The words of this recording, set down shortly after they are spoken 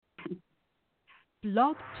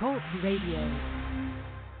Blog Talk Radio.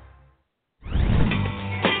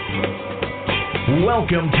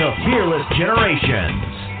 Welcome to Fearless Generations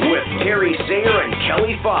with Terry Sayer and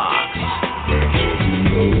Kelly Fox.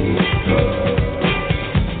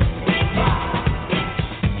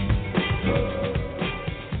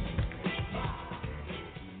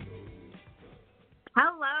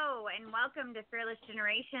 Hello, and welcome to Fearless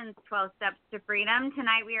Generations 12 Steps to Freedom.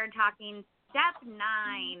 Tonight we are talking Step 9,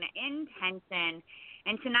 Intention.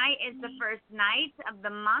 And tonight is the first night of the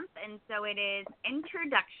month, and so it is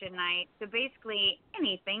introduction night. So basically,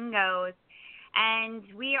 anything goes. And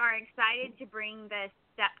we are excited to bring this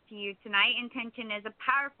step to you tonight. Intention is a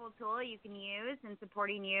powerful tool you can use in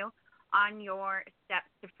supporting you on your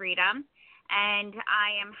steps to freedom. And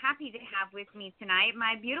I am happy to have with me tonight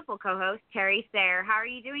my beautiful co-host, Terry Sayer. How are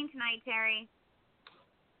you doing tonight, Terry?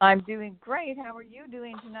 I'm doing great. How are you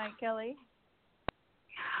doing tonight, Kelly?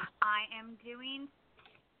 I am doing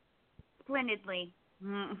splendidly.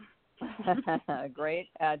 Great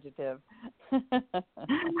adjective. Yes.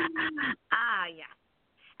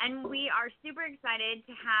 And we are super excited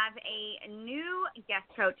to have a new guest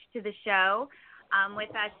coach to the show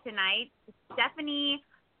with us tonight, Stephanie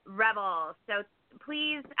Rebel. So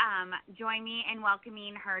please join me in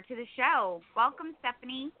welcoming her to the show. Welcome,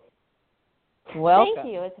 Stephanie. Welcome.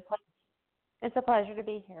 Thank you. It's a pleasure to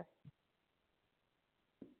be here.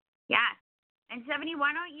 Yeah. And Stephanie,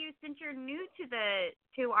 why don't you, since you're new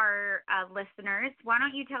to our listeners, why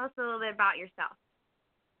don't you tell us a little bit about yourself?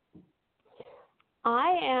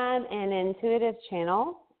 I am an intuitive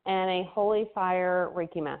channel and a holy fire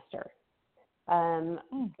Reiki master.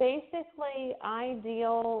 Basically, I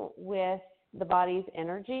deal with the body's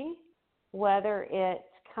energy, whether it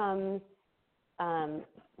comes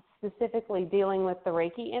specifically dealing with the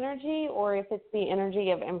Reiki energy or if it's the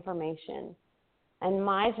energy of information. And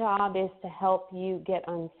my job is to help you get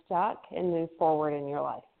unstuck and move forward in your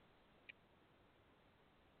life.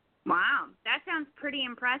 Wow, that sounds pretty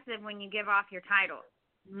impressive when you give off your title.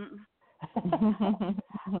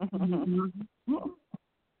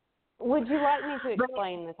 Would you like me to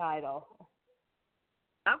explain the title?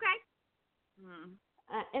 Okay.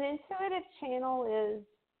 An intuitive channel is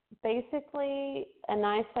basically a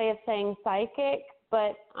nice way of saying psychic,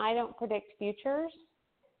 but I don't predict futures.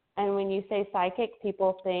 And when you say psychic,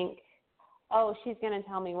 people think, "Oh, she's going to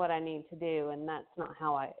tell me what I need to do," and that's not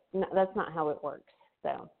how it works.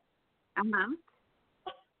 So.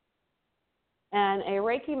 And a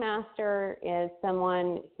Reiki master is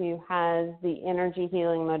someone who has the energy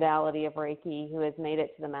healing modality of Reiki, who has made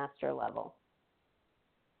it to the master level.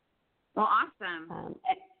 Well, awesome.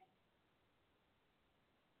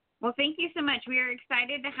 Well, thank you so much. We are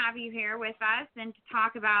excited to have you here with us and to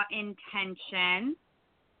talk about intention.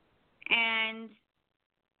 And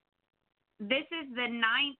this is the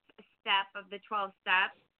 9th step of the 12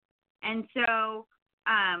 steps. And so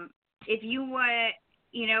if you would,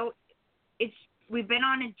 we've been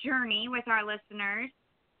on a journey with our listeners,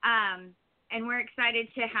 and we're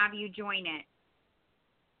excited to have you join it.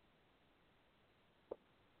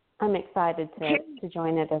 I'm excited to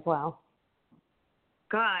join it as well.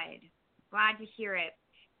 Good. Glad to hear it.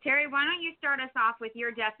 Terry, why don't you start us off with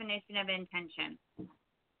your definition of intention?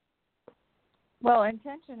 Well,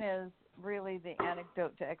 intention is really the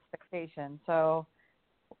antidote to expectation. So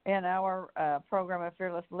in our program of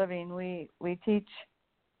Fearless Living, we teach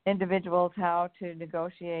individuals how to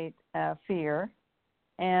negotiate fear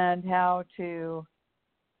and how to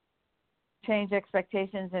change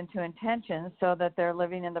expectations into intentions so that they're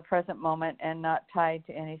living in the present moment and not tied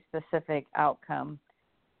to any specific outcome.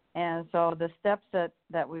 And so the steps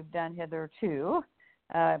that we've done hitherto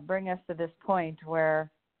bring us to this point where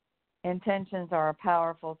intentions are a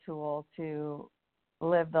powerful tool to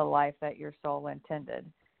live the life that your soul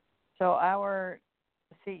intended. So our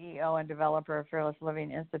CEO and developer of Fearless Living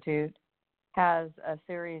Institute has a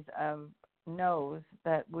series of no's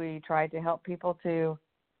that we try to help people to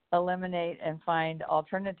eliminate and find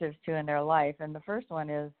alternatives to in their life. And the first one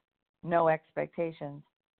is no expectations.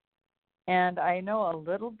 And I know a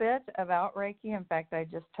little bit about Reiki. In fact, I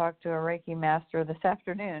just talked to a Reiki master this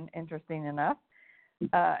afternoon, interesting enough,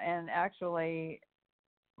 and actually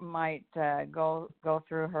might go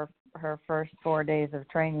through her first 4 days of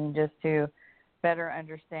training just to better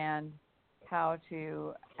understand how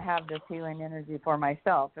to have this healing energy for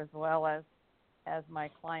myself as well as my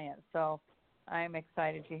clients. So I'm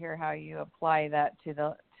excited to hear how you apply that to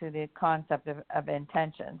the concept of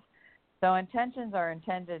intentions. So intentions are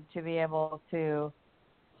intended to be able to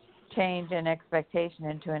change an expectation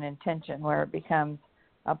into an intention where it becomes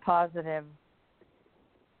a positive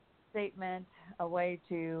statement, a way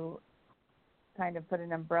to kind of put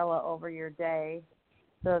an umbrella over your day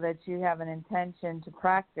so that you have an intention to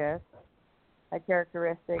practice a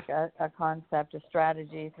characteristic, a concept, a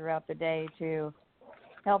strategy throughout the day to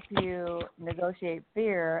help you negotiate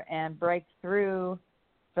fear and break through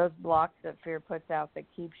those blocks that fear puts out that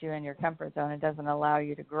keeps you in your comfort zone and doesn't allow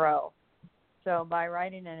you to grow. So by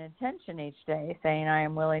writing an intention each day, saying I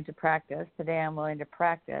am willing to practice, today I'm willing to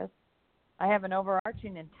practice, I have an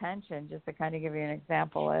overarching intention, just to kind of give you an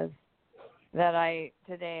example, is that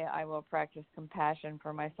today I will practice compassion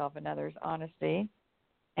for myself and others, honesty,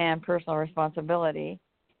 and personal responsibility.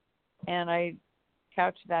 And I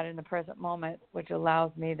couch that in the present moment, which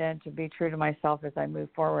allows me then to be true to myself as I move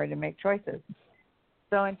forward and make choices.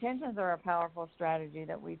 So intentions are a powerful strategy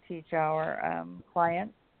that we teach our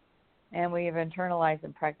clients, and we have internalized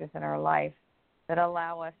and practiced in our life that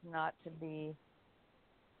allow us not to be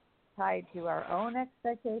tied to our own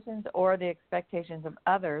expectations or the expectations of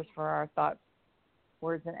others for our thoughts,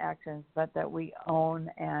 words, and actions, but that we own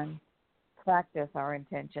and practice our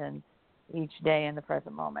intentions each day in the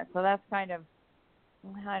present moment. So that's kind of,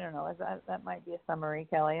 I don't know, that might be a summary,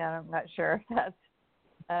 Kelly. I'm not sure if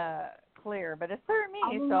that's clear, but it's clear to me.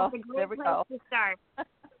 So there we go. To start.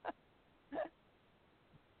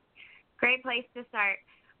 Great place to start.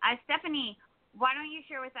 Stephanie, why don't you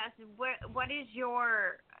share with us what is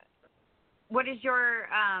your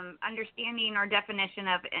understanding or definition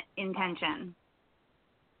of intention?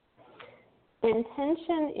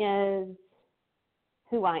 Intention is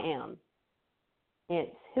who I am.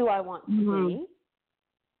 It's who I want to be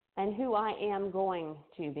and who I am going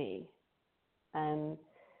to be.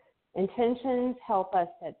 Intentions help us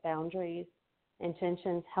set boundaries.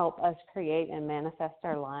 Intentions help us create and manifest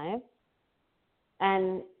our lives.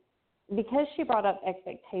 And because she brought up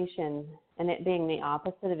expectation and it being the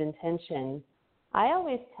opposite of intention, I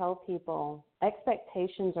always tell people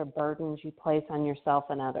expectations are burdens you place on yourself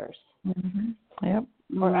and others. Yep.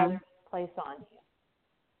 Or others place on you.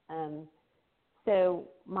 So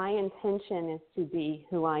my intention is to be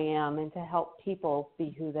who I am and to help people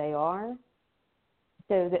be who they are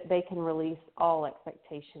so that they can release all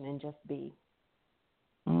expectation and just be.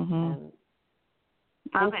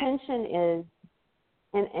 Intention is,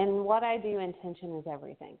 and what I do, intention is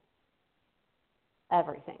everything.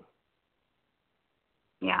 Everything.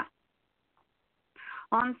 Yeah.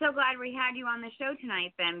 Well, I'm so glad we had you on the show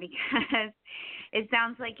tonight then, because it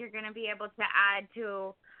sounds like you're going to be able to add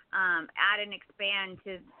and expand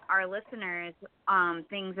to our listeners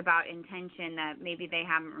things about intention that maybe they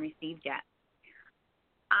haven't received yet.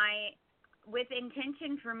 With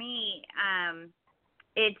intention for me,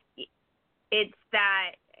 it's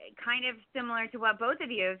that kind of similar to what both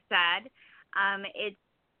of you have said. It's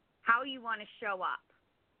how you want to show up.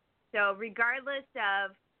 So regardless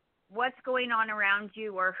of what's going on around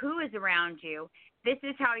you or who is around you, this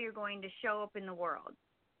is how you're going to show up in the world.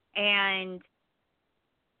 And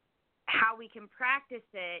how we can practice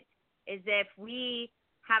it is if we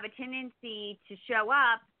have a tendency to show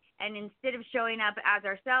up, and instead of showing up as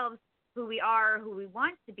ourselves, who we are, who we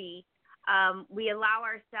want to be, we allow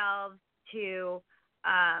ourselves to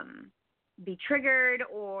be triggered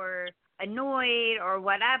or annoyed or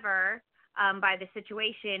whatever by the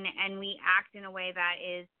situation, and we act in a way that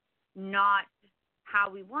is not how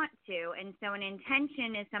we want to. And so an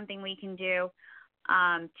intention is something we can do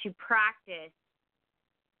to practice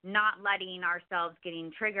not letting ourselves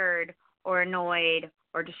getting triggered or annoyed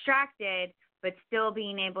or distracted, but still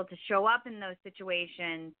being able to show up in those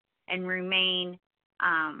situations and remain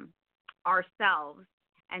ourselves.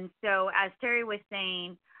 And so as Terry was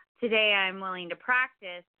saying, today I'm willing to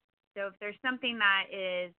practice. So if there's something that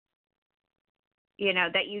is,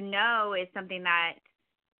 that is something that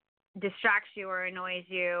distracts you or annoys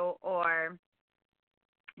you or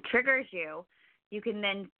triggers you, you can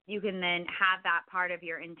then have that part of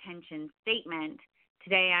your intention statement.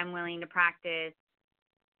 Today I'm willing to practice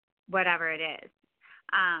whatever it is.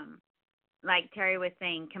 Like Terry was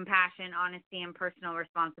saying, compassion, honesty, and personal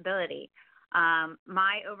responsibility.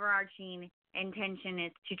 My overarching intention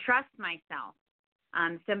is to trust myself.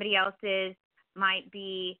 Somebody else's might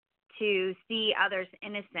be to see others'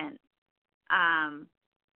 innocence,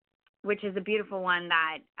 which is a beautiful one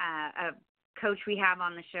that a coach we have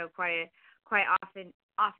on the show quite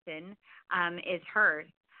often is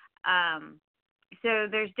heard. So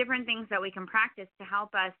there's different things that we can practice to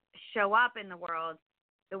help us show up in the world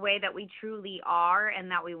the way that we truly are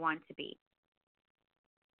and that we want to be.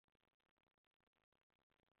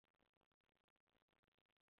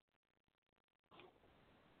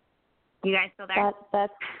 You guys still there?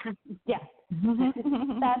 That's yes.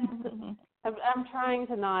 I'm trying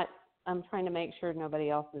to make sure nobody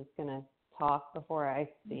else is going to talk before I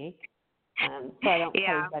speak, so I don't cut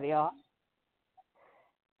anybody off.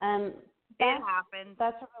 It happens.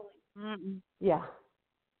 That's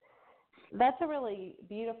a really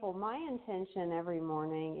beautiful. My intention every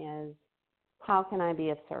morning is, how can I be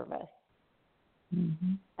of service?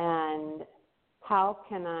 Mm-hmm. And how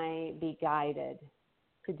can I be guided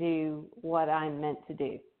to do what I'm meant to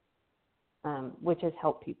do, which is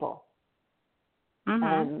help people.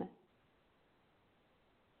 Mm-hmm.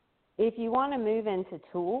 If you want to move into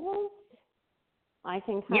tools, I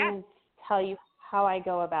can kind of tell you how I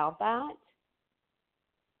go about that.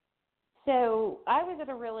 So I was at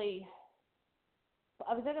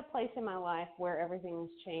a place in my life where everything was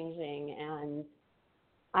changing, and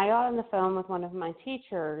I got on the phone with one of my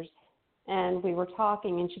teachers, and we were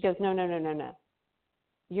talking, and she goes, no.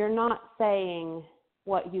 You're not saying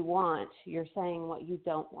what you want, you're saying what you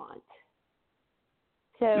don't want.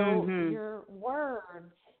 So your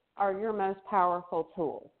words are your most powerful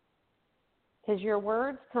tool, because your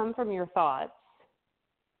words come from your thoughts.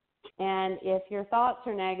 And if your thoughts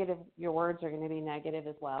are negative, your words are going to be negative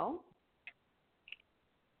as well.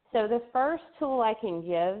 So the first tool I can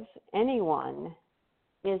give anyone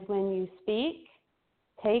is, when you speak,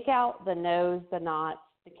 take out the no's, the nots,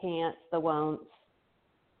 the can'ts, the won'ts.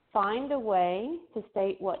 Find a way to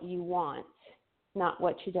state what you want, not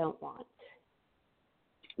what you don't want.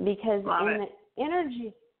 Because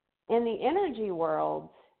in the energy world,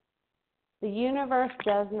 the universe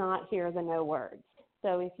does not hear the no words.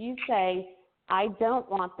 So if you say, I don't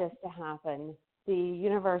want this to happen, the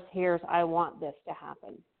universe hears, I want this to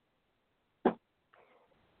happen.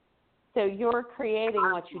 So you're creating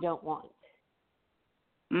what you don't want.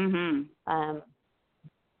 Mm-hmm.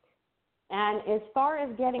 And as far as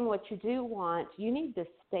getting what you do want, you need to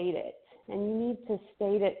state it. And you need to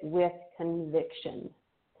state it with conviction.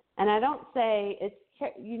 And I don't say,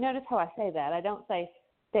 you notice how I say that. I don't say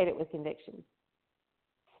state it with conviction.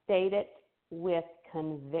 State it with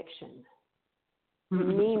conviction.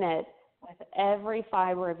 Mm-hmm. Mean it with every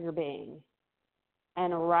fiber of your being,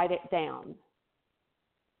 and write it down.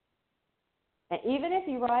 And even if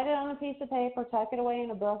you write it on a piece of paper, tuck it away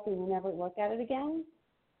in a book, and you never look at it again,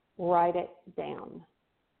 write it down.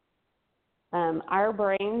 Our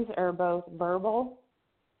brains are both verbal,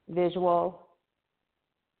 visual,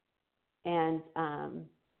 and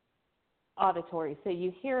auditory. So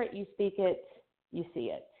you hear it, you speak it, you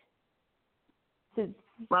see it. So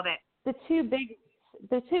love it. The two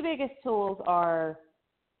biggest tools are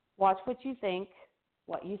watch what you think,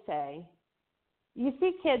 what you say. You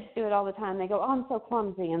see kids do it all the time. They go, oh, I'm so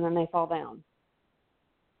clumsy, and then they fall down.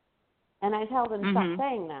 And I tell them, stop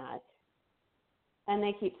saying that. And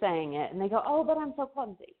they keep saying it. And they go, oh, but I'm so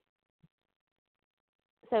clumsy.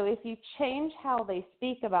 So if you change how they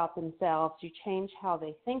speak about themselves, you change how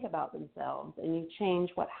they think about themselves, and you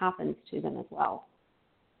change what happens to them as well.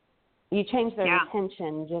 You change their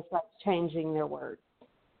attention just like changing their words.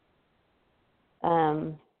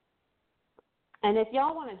 And if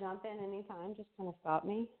y'all want to jump in anytime, just kind of stop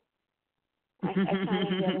me. I kind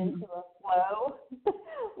of get into a flow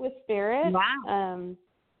with spirit. Wow.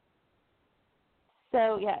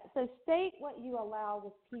 So state what you allow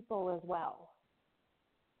with people as well.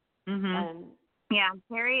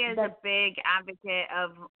 Terry is a big advocate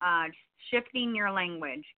of shifting your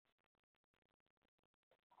language.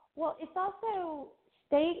 Well, it's also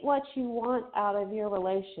state what you want out of your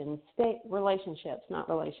relationships, not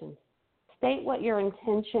relations. State what your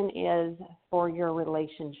intention is for your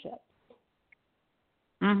relationship.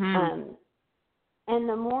 And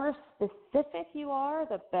the more specific you are,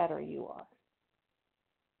 the better you are.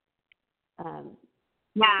 I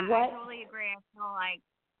totally agree. I feel like,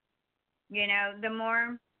 the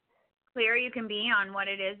more clear you can be on what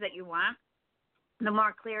it is that you want, the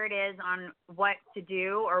more clear it is on what to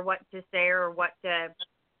do or what to say or what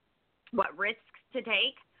risks to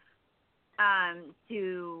take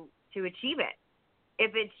to achieve it.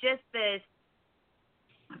 If it's just this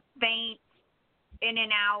faint, in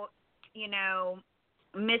and out,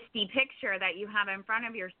 misty picture that you have in front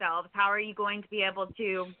of yourselves, how are you going to be able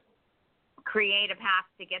to create a path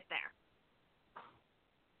to get there?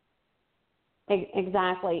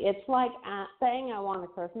 Exactly. It's like saying I want a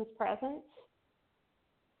Christmas present,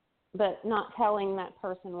 but not telling that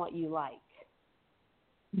person what you like.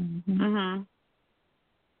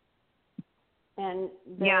 And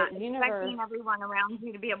the universe, expecting everyone around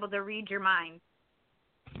you to be able to read your mind.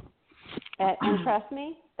 And trust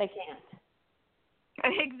me, they can't.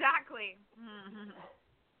 Exactly.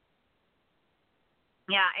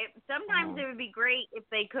 Sometimes it would be great if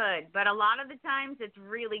they could, but a lot of the times it's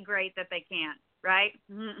really great that they can't, right?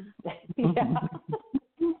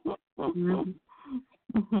 Mhm.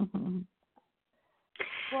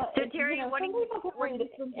 Well, So, Terry, what do you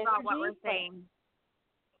think about what we're saying?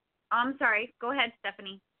 Oh, I'm sorry. Go ahead,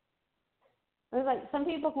 Stephanie. It was like some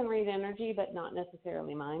people can read energy, but not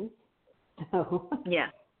necessarily minds. So Yeah.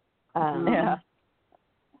 Yeah.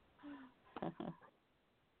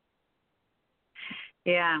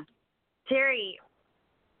 Yeah. Terry,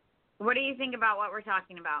 what do you think about what we're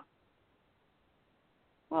talking about?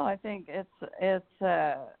 Well, I think it's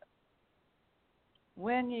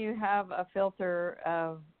when you have a filter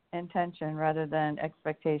of intention rather than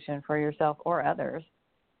expectation for yourself or others,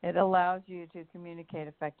 it allows you to communicate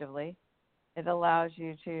effectively. It allows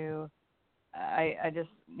you to, I just,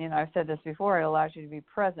 I've said this before, it allows you to be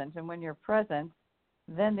present. And when you're present,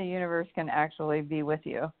 then the universe can actually be with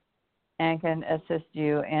you and can assist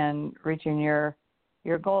you in reaching your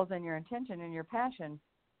goals and your intention and your passion.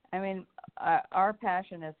 I mean, our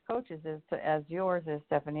passion as coaches is as yours is,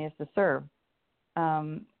 Stephanie, is to serve.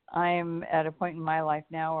 I'm at a point in my life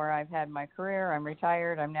now where I've had my career. I'm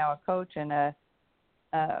retired. I'm now a coach, and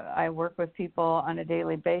I work with people on a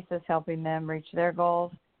daily basis, helping them reach their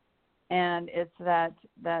goals. And it's that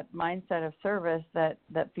mindset of service that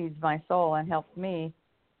feeds my soul and helps me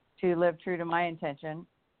to live true to my intention.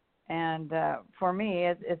 And for me,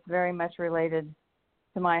 it's very much related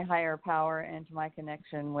to my higher power and to my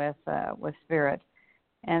connection with spirit.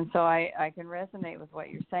 And so I can resonate with what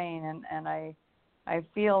you're saying, and I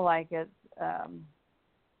feel like it's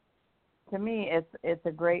to me it's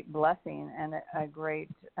a great blessing and a great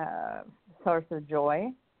source of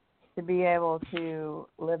joy to be able to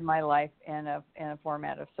live my life in a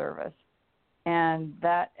format of service, and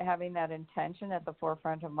that having that intention at the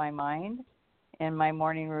forefront of my mind in my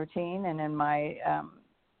morning routine and in my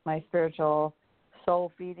my spiritual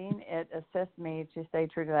soul feeding, it assists me to stay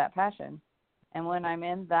true to that passion. And when I'm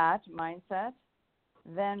in that mindset,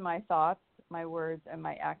 then my thoughts, my words, and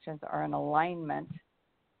my actions are in alignment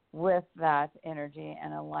with that energy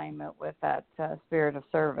and alignment with that spirit of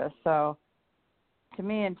service. So to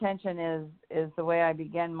me, intention is the way I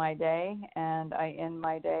begin my day, and I end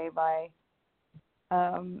my day by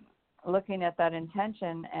looking at that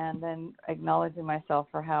intention and then acknowledging myself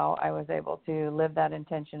for how I was able to live that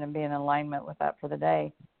intention and be in alignment with that for the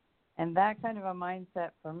day. And that kind of a mindset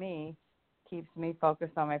for me keeps me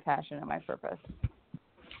focused on my passion and my purpose.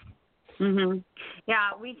 Mhm.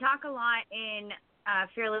 Yeah, we talk a lot in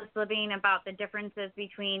Fearless Living about the differences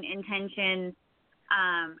between intentions,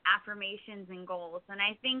 affirmations, and goals. And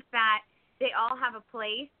I think that they all have a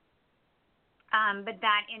place, but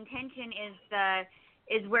that intention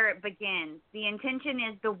is where it begins. The intention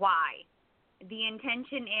is the why. The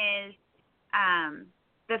intention is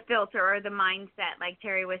the filter or the mindset, like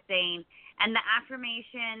Terry was saying. And the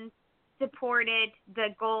affirmations support it,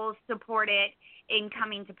 the goals support it in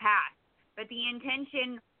coming to pass. But the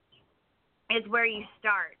intention is where you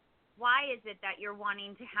start. Why is it that you're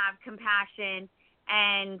wanting to have compassion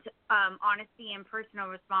and honesty and personal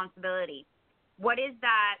responsibility? What is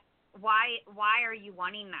that? Why are you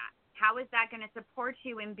wanting that? How is that going to support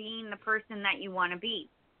you in being the person that you want to be?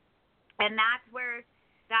 And that's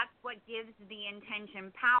what gives the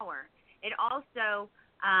intention power. It also,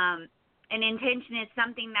 an intention is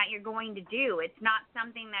something that you're going to do. It's not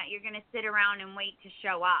something that you're going to sit around and wait to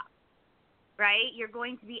show up, right? You're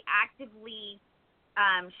going to be actively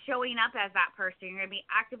showing up as that person. You're going to be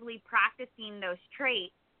actively practicing those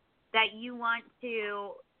traits that you want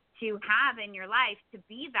to have in your life to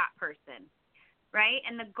be that person. Right,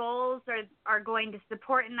 and the goals are going to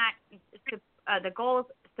support in that. The goals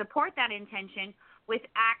support that intention with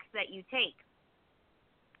acts that you take.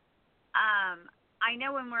 I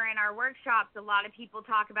know when we're in our workshops, a lot of people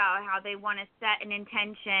talk about how they want to set an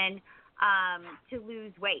intention to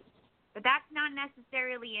lose weight, but that's not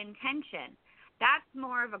necessarily intention. That's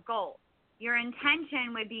more of a goal. Your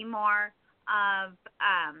intention would be more of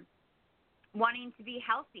wanting to be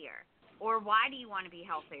healthier. Or why do you want to be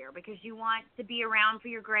healthier? Because you want to be around for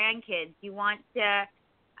your grandkids. You want to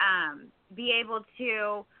be able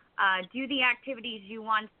to do the activities you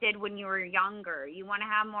once did when you were younger. You want to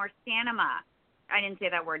have more stamina. I didn't say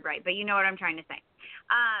that word right, but you know what I'm trying to say.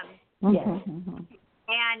 Yes.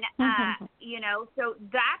 And, so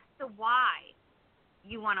that's the why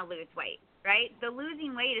you want to lose weight, right? The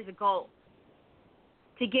losing weight is a goal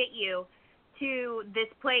to get you to this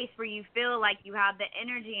place where you feel like you have the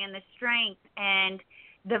energy and the strength and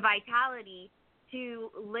the vitality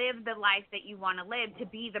to live the life that you want to live, to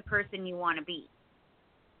be the person you want to be.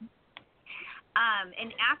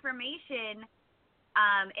 An affirmation,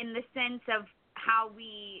 in the sense of how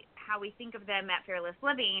we think of them at Fearless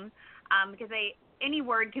Living, because any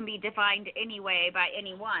word can be defined any way by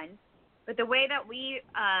anyone. But the way that we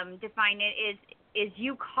define it is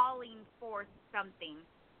you calling forth something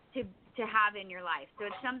to have in your life. So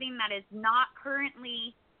it's something that is not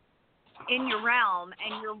currently in your realm,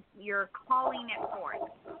 and you're calling it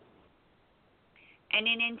forth. And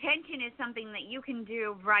an intention is something that you can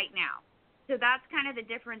do right now. So that's kind of the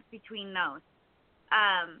difference between those.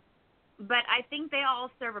 But I think they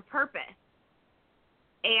all serve a purpose.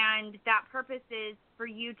 And that purpose is for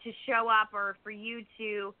you to show up, or for you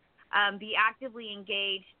to be actively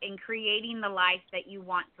engaged in creating the life that you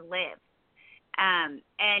want to live, and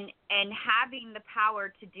having the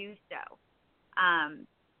power to do so.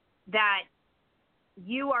 That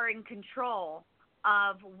you are in control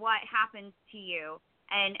of what happens to you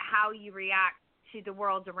and how you react to the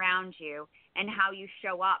world around you and how you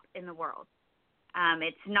show up in the world.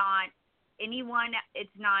 It's not anyone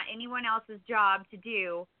else's job to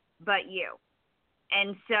do but you.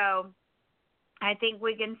 And so I think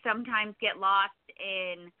we can sometimes get lost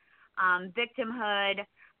in victimhood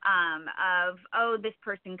of, oh, this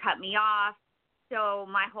person cut me off, so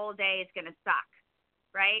my whole day is going to suck,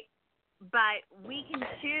 right? But we can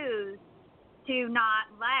choose to not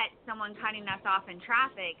let someone cutting us off in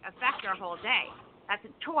traffic affect our whole day. That's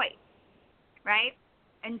a choice, right?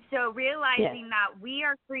 And so realizing that we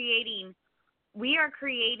are creating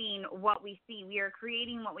what we see. We are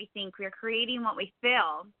creating what we think. We are creating what we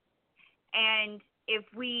feel. And if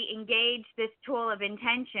we engage this tool of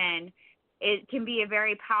intention, it can be a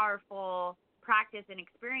very powerful practice and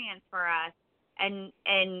experience for us, and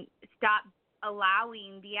stop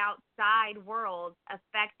allowing the outside world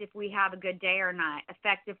affect if we have a good day or not,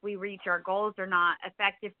 affect if we reach our goals or not,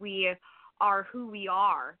 affect if we are who we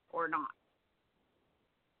are or not.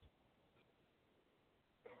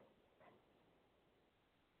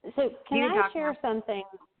 So can I share something?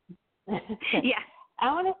 Yeah.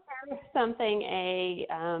 I want to share something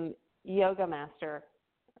a yoga master,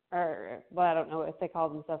 or well, I don't know if they call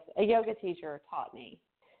themselves, a yoga teacher taught me.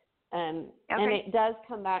 And it does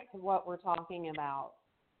come back to what we're talking about.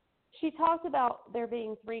 She talked about there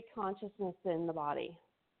being three consciousnesses in the body.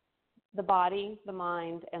 The body, the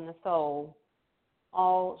mind, and the soul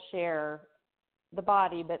all share the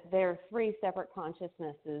body, but there are three separate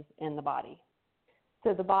consciousnesses in the body.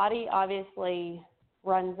 So the body obviously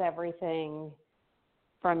runs everything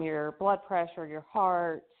from your blood pressure, your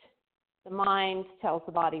heart. The mind tells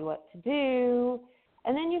the body what to do.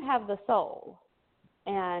 And then you have the soul.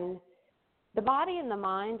 And the body and the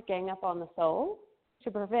mind gang up on the soul to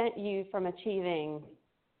prevent you from achieving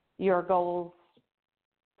your goals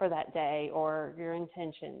for that day or your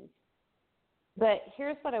intentions. But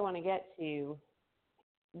here's what I want to get to.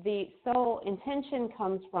 The soul intention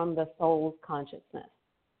comes from the soul's consciousness.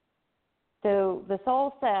 So the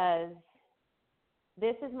soul says,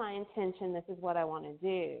 this is my intention, this is what I want to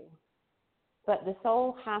do. But the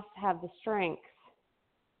soul has to have the strength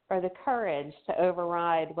or the courage to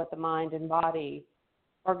override what the mind and body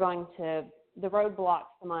are going to, the roadblocks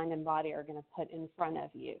the mind and body are going to put in front of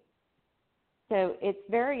you. So it's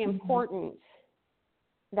very important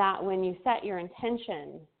that when you set your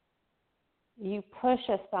intention, you push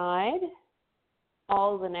aside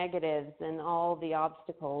all the negatives and all the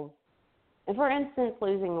obstacles. And for instance,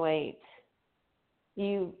 losing weight.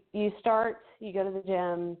 You go to the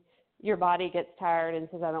gym, your body gets tired and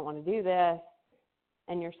says, I don't want to do this.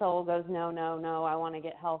 And your soul goes, no, I want to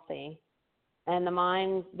get healthy. And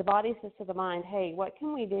the body says to the mind, hey, what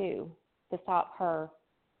can we do to stop her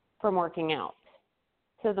from working out?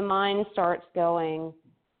 So the mind starts going,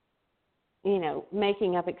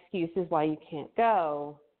 making up excuses why you can't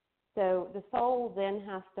go. So the soul then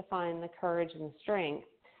has to find the courage and the strength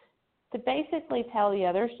to basically tell the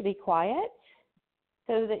others to be quiet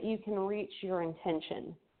so that you can reach your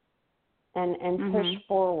intention and push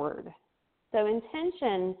forward. So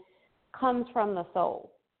intention comes from the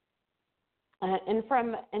soul. And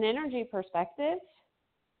from an energy perspective,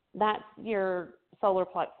 that's your solar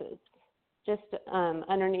plexus, just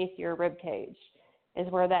underneath your rib cage is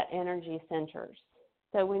where that energy centers.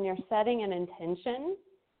 So when you're setting an intention,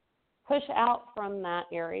 push out from that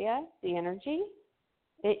area, the energy,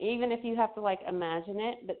 even if you have to imagine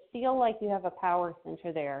it, but feel like you have a power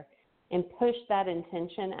center there and push that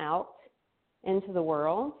intention out into the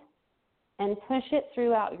world and push it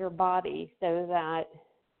throughout your body so that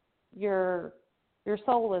your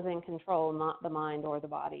soul is in control, not the mind or the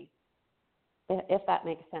body, if that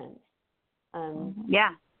makes sense.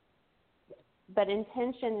 Yeah. But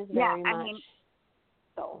intention is very much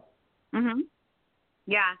soul.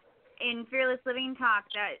 Yeah. In Fearless Living Talk,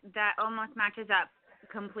 that almost matches up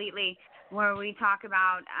completely, where we talk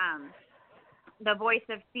about the voice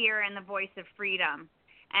of fear and the voice of freedom.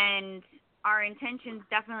 and our intentions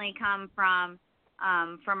definitely come from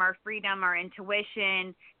our freedom, our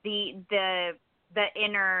intuition, the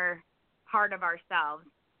inner part of ourselves,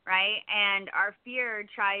 right? And our fear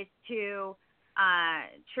tries to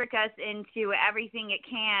trick us into everything it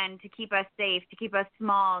can to keep us safe, to keep us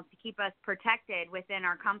small, to keep us protected within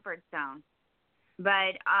our comfort zone.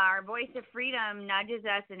 But our voice of freedom nudges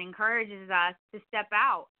us and encourages us to step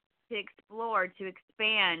out, to explore, to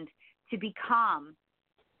expand, to become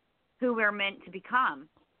who we're meant to become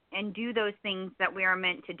and do those things that we are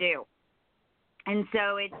meant to do. And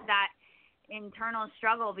so it's that internal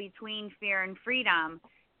struggle between fear and freedom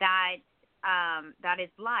that is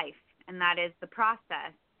life, and that is the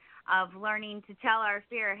process of learning to tell our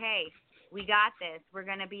fear, hey, we got this, we're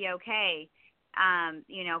going to be okay,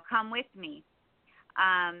 come with me,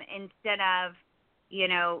 instead of,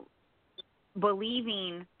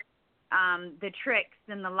 believing the tricks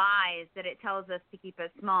and the lies that it tells us to keep us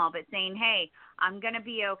small, but saying, hey, I'm going to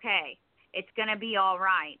be okay. It's going to be all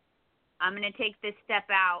right. I'm going to take this step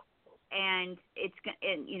out, and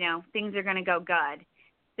things are going to go good,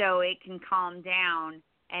 so it can calm down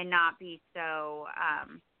and not be so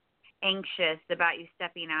anxious about you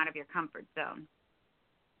stepping out of your comfort zone.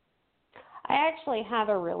 I actually have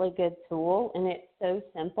a really good tool, and it's so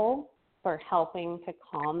simple for helping to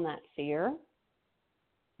calm that fear.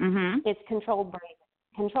 Mm-hmm. It's controlled breathing.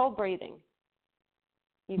 Controlled breathing.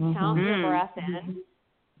 You count your breath in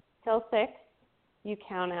till 6. You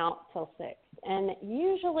count out till 6. And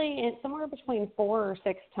usually it's somewhere between 4 or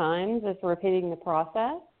 6 times as repeating the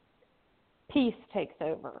process, peace takes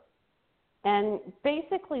over. And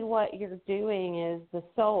basically what you're doing is the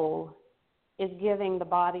soul is giving the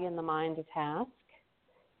body and the mind a task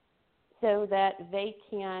so that they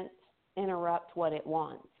can't interrupt what it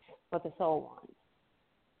wants, what the soul wants.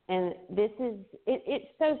 And this is,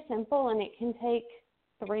 it's so simple, and it can take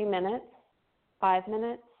 3 minutes, 5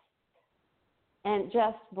 minutes, and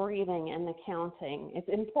just breathing and the counting. It's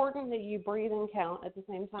important that you breathe and count at the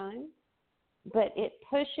same time, but it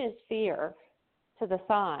pushes fear to the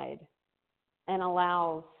side and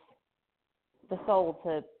allows the soul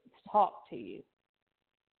to talk to you.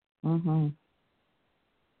 Mm-hmm.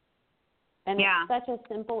 And it's such a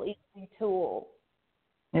simple, easy tool.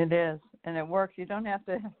 It is, and it works. You don't have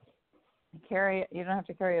to carry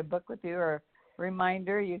a book with you or a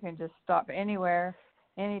reminder. You can just stop anywhere,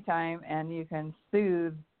 anytime, and you can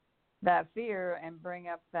soothe that fear and bring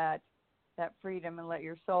up that freedom and let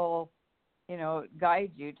your soul,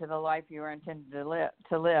 guide you to the life you were intended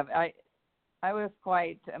to live. I was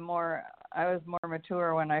more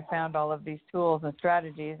mature when I found all of these tools and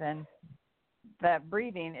strategies, and that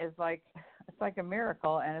breathing is it's like a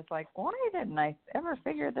miracle, and it's like, why didn't I ever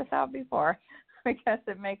figure this out before? Because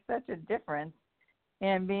it makes such a difference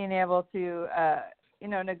in being able to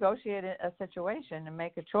negotiate a situation and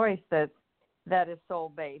make a choice that is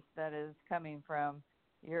soul based, that is coming from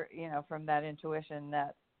from that intuition,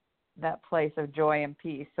 that place of joy and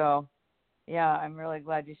peace. So yeah, I'm really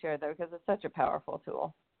glad you shared that, because it's such a powerful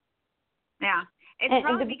tool. Yeah, it's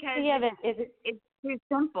probably because it's too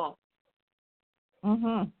simple.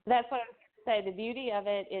 Mm-hmm. That's what I was going to say. The beauty of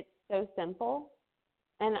it, it's so simple.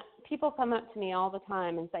 And people come up to me all the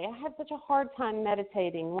time and say, I have such a hard time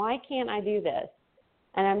meditating. Why can't I do this?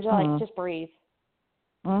 And I'm just like, just breathe.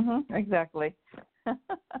 Mm-hmm. Exactly.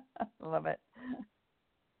 Love it.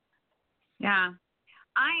 Yeah.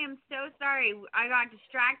 I am so sorry. I got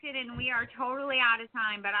distracted, and we are totally out of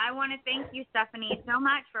time. But I want to thank you, Stephanie, so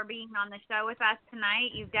much for being on the show with us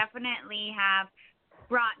tonight. You definitely have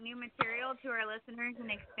brought new material to our listeners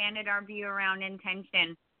and expanded our view around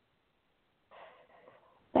intention.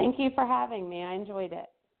 Thank you for having me. I enjoyed it.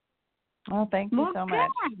 Well, thank you so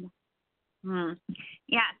much.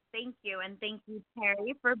 Yes, thank you. And thank you,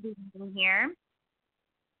 Terry, for being here.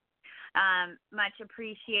 Much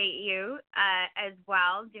appreciate you as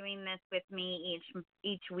well, doing this with me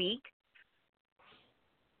each week.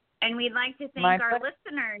 And we'd like to thank our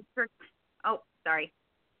listeners for... Oh, sorry.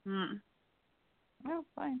 Oh,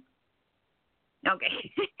 fine.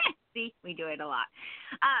 Okay. See, we do it a lot.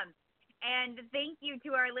 And thank you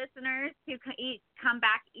to our listeners who come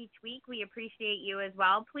back each week. We appreciate you as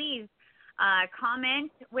well. Please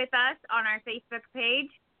comment with us on our Facebook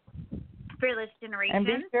page, Fearless Generations,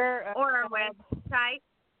 or our website.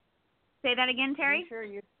 Say that again, Terry?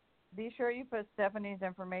 Be sure you put Stephanie's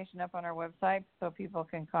information up on our website so people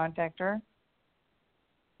can contact her.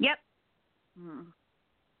 Yep.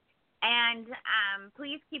 And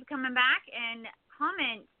please keep coming back and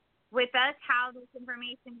comment with us how this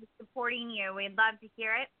information is supporting you. We'd love to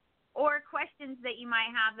hear it, or questions that you might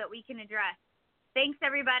have that we can address. Thanks,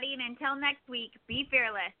 everybody, and until next week, be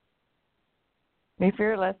fearless. Be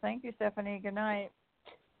fearless. Thank you, Stephanie. Good night.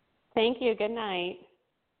 Thank you. Good night.